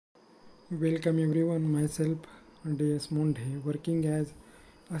Welcome everyone, myself D.S. Monde, working as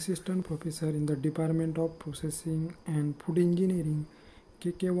Assistant Professor in the Department of Processing and Food Engineering,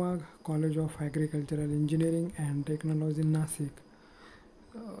 Kekewag College of Agricultural Engineering and Technology, Nasik.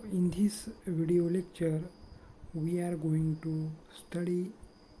 In this video lecture, we are going to study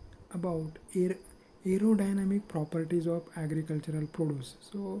about aerodynamic properties of agricultural produce.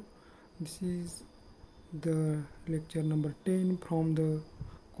 So, this is the lecture number 10 from the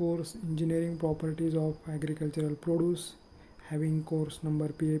course Engineering Properties of Agricultural Produce, having course number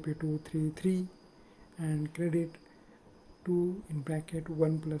PAP 233 and credit 2 in bracket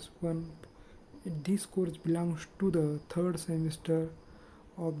 1 plus 1. This course belongs to the third semester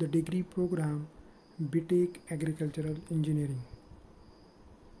of the degree program BTech Agricultural Engineering.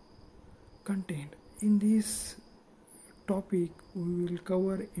 Content: in this topic we will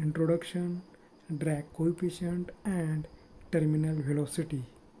cover introduction, drag coefficient and terminal velocity.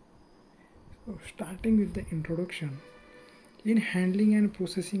 So starting with the introduction, in handling and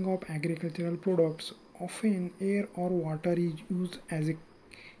processing of agricultural products, often air or water is used as a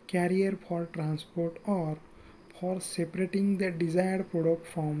carrier for transport or for separating the desired product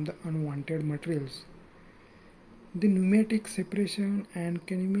from the unwanted materials. The pneumatic separation and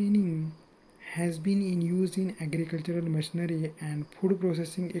convening has been in use in agricultural machinery and food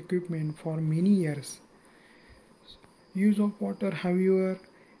processing equipment for many years. Use of water, however,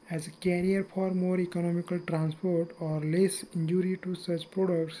 as a carrier for more economical transport or less injury to such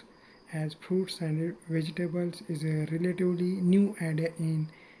products as fruits and vegetables is a relatively new idea in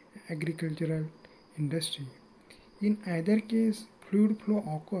agricultural industry. In either case, fluid flow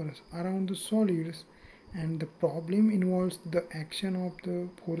occurs around the solids and the problem involves the action of the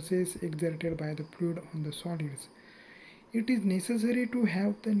forces exerted by the fluid on the solids. It is necessary to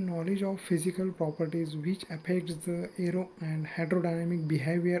have the knowledge of physical properties which affects the aero and hydrodynamic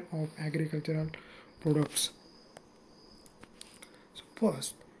behavior of agricultural products. So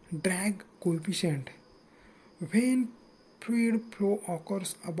first, drag coefficient. When fluid flow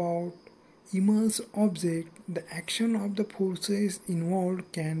occurs about immersed object, the action of the forces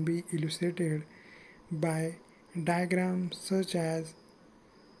involved can be illustrated by diagrams such as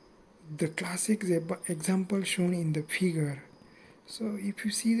the classic example shown in the figure. So if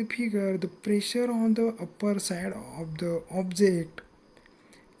you see the figure, the pressure on the upper side of the object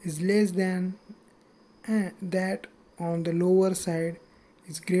is less than that on the lower side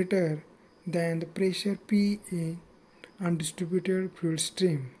is greater than the pressure P in undistributed fluid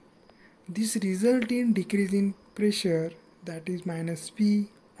stream. This results in decrease in pressure, that is minus P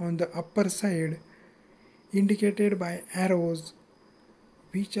on the upper side, indicated by arrows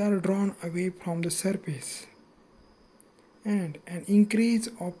which are drawn away from the surface, and an increase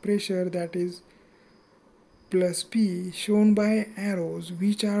of pressure, that is plus P, shown by arrows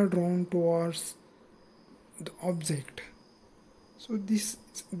which are drawn towards the object. So this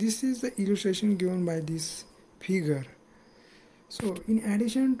is the illustration given by this figure. So in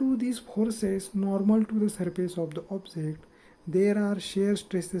addition to these forces normal to the surface of the object, there are shear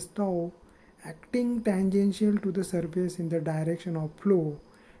stresses tau acting tangential to the surface in the direction of flow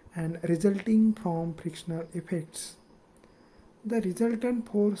and resulting from frictional effects. The resultant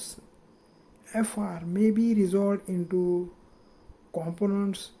force Fr may be resolved into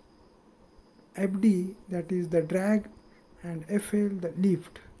components Fd, that is the drag, and Fl, the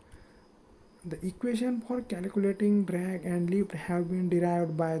lift. The equation for calculating drag and lift have been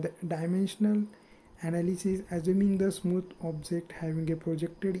derived by the dimensional analysis, assuming the smooth object having a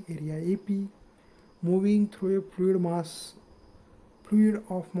projected area AP moving through a fluid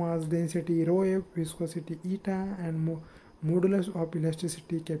of mass density rho f, viscosity eta, and modulus of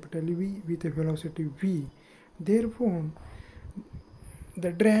elasticity capital V with a velocity v. Therefore,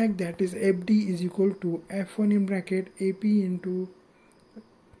 the drag, that is Fd, is equal to F1 in bracket AP into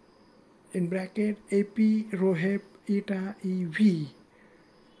in bracket AP rho f eta EV,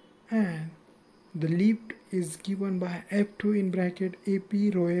 and the lift is given by F2 in bracket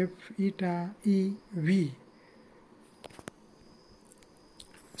AP rho f eta EV.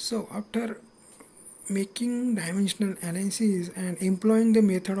 So after making dimensional analysis and employing the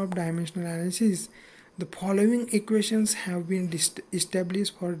method of dimensional analysis, the following equations have been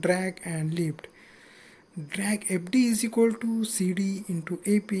established for drag and lift. Drag Fd is equal to Cd into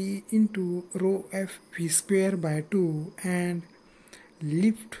AP into rho f v square by 2, and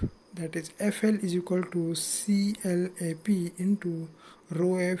lift, that is Fl, is equal to CLAP into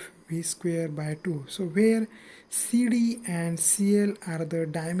rho f v square by 2. So where CD and CL are the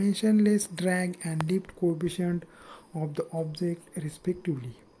dimensionless drag and lift coefficient of the object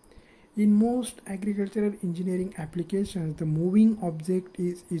respectively. In most agricultural engineering applications, the moving object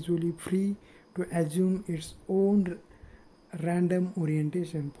is usually free to assume its own random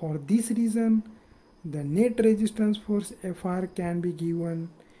orientation. For this reason, the net resistance force Fr can be given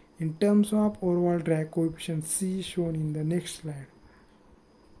in terms of overall drag coefficient C shown in the next slide.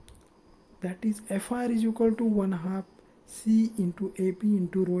 That is Fr is equal to 1 half C into AP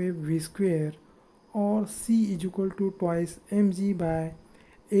into rho F V square, or C is equal to twice mg by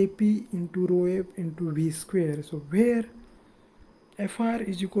AP into rho F into V square. So where Fr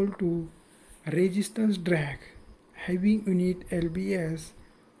is equal to resistance drag having unit lbs,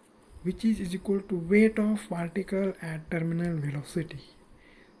 which is equal to weight of particle at terminal velocity.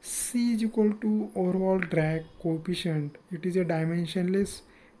 C is equal to overall drag coefficient. It is a dimensionless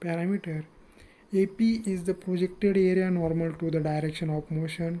parameter. AP is the projected area normal to the direction of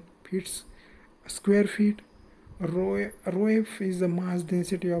motion, square feet. Rho F is the mass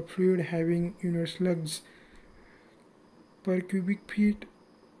density of fluid having unit slugs per cubic feet,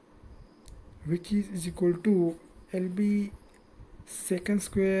 which is equal to lb second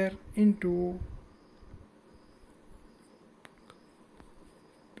square into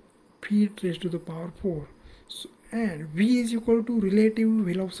feet raised to the power 4. So, and V is equal to relative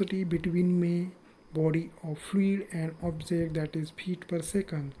velocity between a body of fluid and object, that is feet per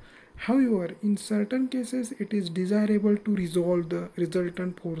second. However, in certain cases it is desirable to resolve the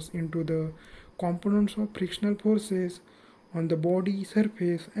resultant force into the components of frictional forces on the body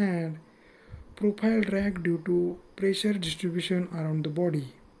surface and profile drag due to pressure distribution around the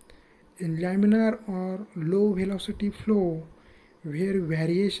body. In laminar or low velocity flow, where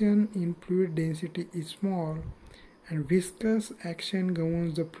variation in fluid density is small and viscous action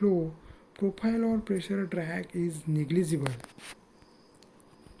governs the flow, profile or pressure drag is negligible.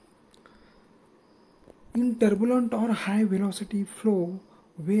 In turbulent or high velocity flow,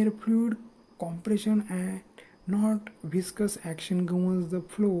 where fluid compression and not viscous action governs the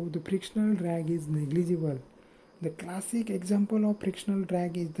flow, the frictional drag is negligible. The classic example of frictional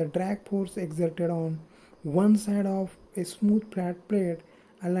drag is the drag force exerted on one side of a smooth flat plate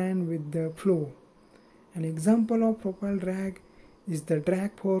aligned with the flow. An example of profile drag is the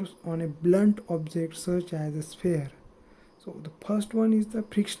drag force on a blunt object such as a sphere. So the first one is the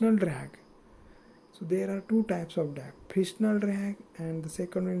frictional drag. So there are two types of drag, frictional drag, and the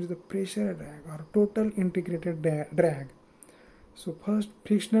second one is the pressure drag or total integrated drag. So first,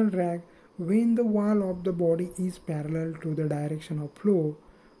 frictional drag, when the wall of the body is parallel to the direction of flow,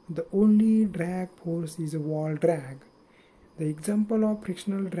 the only drag force is a wall drag. The example of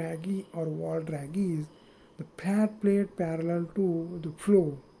frictional drag or wall drag is the flat plate parallel to the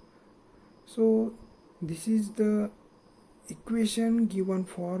flow. So this is the equation given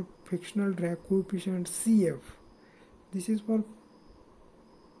for frictional drag coefficient CF. This is for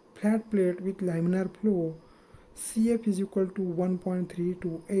flat plate with laminar flow. CF is equal to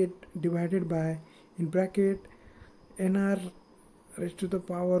 1.328 divided by, in bracket, nr raised to the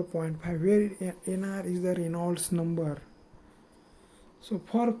power 0.5, where nr is the Reynolds number. So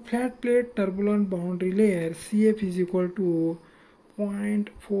for flat plate turbulent boundary layer, CF is equal to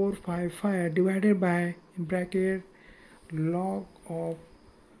 0.455 divided by, in bracket, log of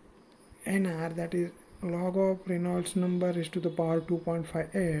nr, that is log of Reynolds number raised to the power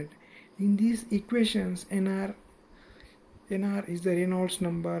 2.58. In these equations, nr is the Reynolds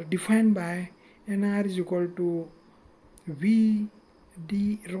number defined by nr is equal to v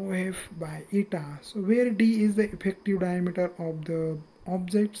d rho f by eta. So where d is the effective diameter of the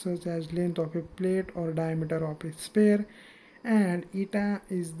object, such as length of a plate or diameter of a sphere, and eta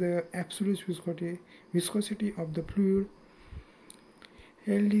is the absolute viscosity of the fluid,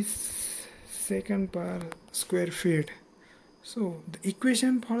 L is second per square feet. So the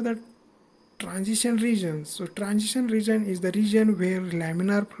equation for the transition region. So transition region is the region where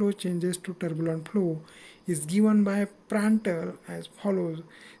laminar flow changes to turbulent flow, is given by Prandtl as follows: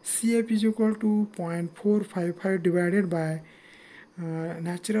 CF is equal to 0.455 divided by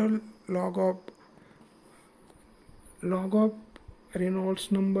natural log of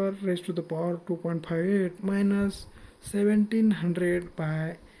Reynolds number raised to the power 2.58 minus 1700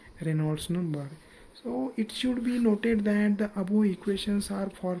 by Reynolds number. So it should be noted that the above equations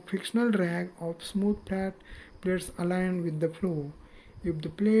are for frictional drag of smooth flat plates aligned with the flow. If the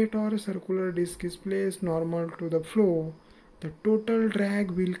plate or a circular disc is placed normal to the flow, the total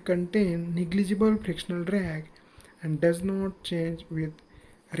drag will contain negligible frictional drag and does not change with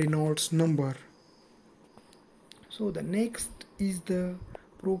Reynolds number. So the next is the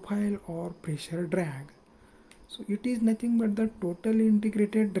profile or pressure drag. So it is nothing but the total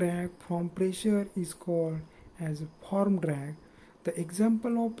integrated drag from pressure is called as form drag. The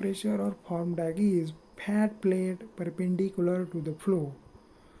example of pressure or form drag is flat plate perpendicular to the flow.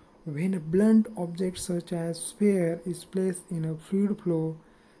 When a blunt object such as sphere is placed in a fluid flow,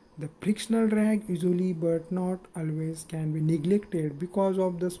 the frictional drag usually but not always can be neglected because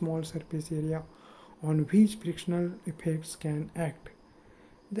of the small surface area on which frictional effects can act.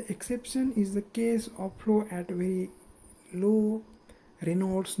 The exception is the case of flow at very low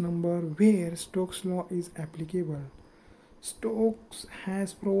Reynolds number where Stokes' law is applicable. Stokes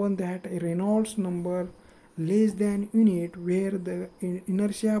has proven that a Reynolds number less than unit where the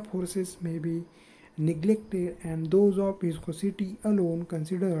inertia forces may be neglected and those of viscosity alone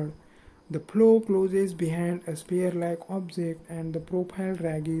considered. The flow closes behind a sphere-like object and the profile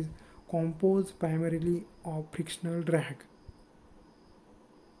drag is composed primarily of frictional drag.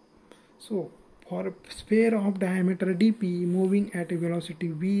 So, for a sphere of diameter dp moving at a velocity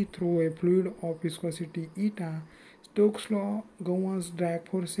v through a fluid of viscosity eta, Stokes' law governs drag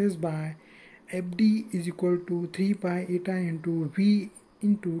forces by Fd is equal to 3 pi eta into v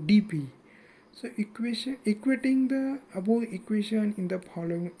into dp. So equating the above equation in the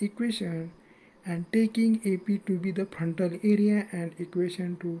following equation and taking AP to be the frontal area and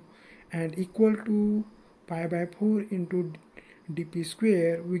equation to and equal to pi by 4 into dp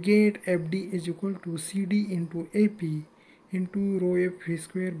square, we get Fd is equal to Cd into AP into rho f v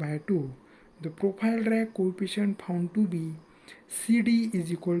square by 2. The profile drag coefficient found to be Cd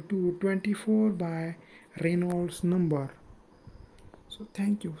is equal to 24 by Reynolds number. So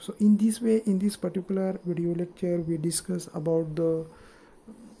thank you. So in this way, in this particular video lecture, we discuss about the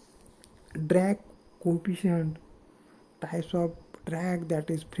drag coefficient, types of drag, that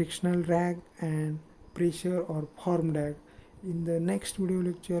is frictional drag and pressure or form drag. In the next video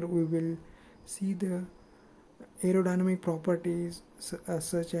lecture, we will see the aerodynamic properties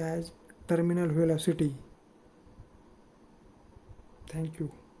such as terminal velocity. Thank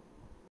you.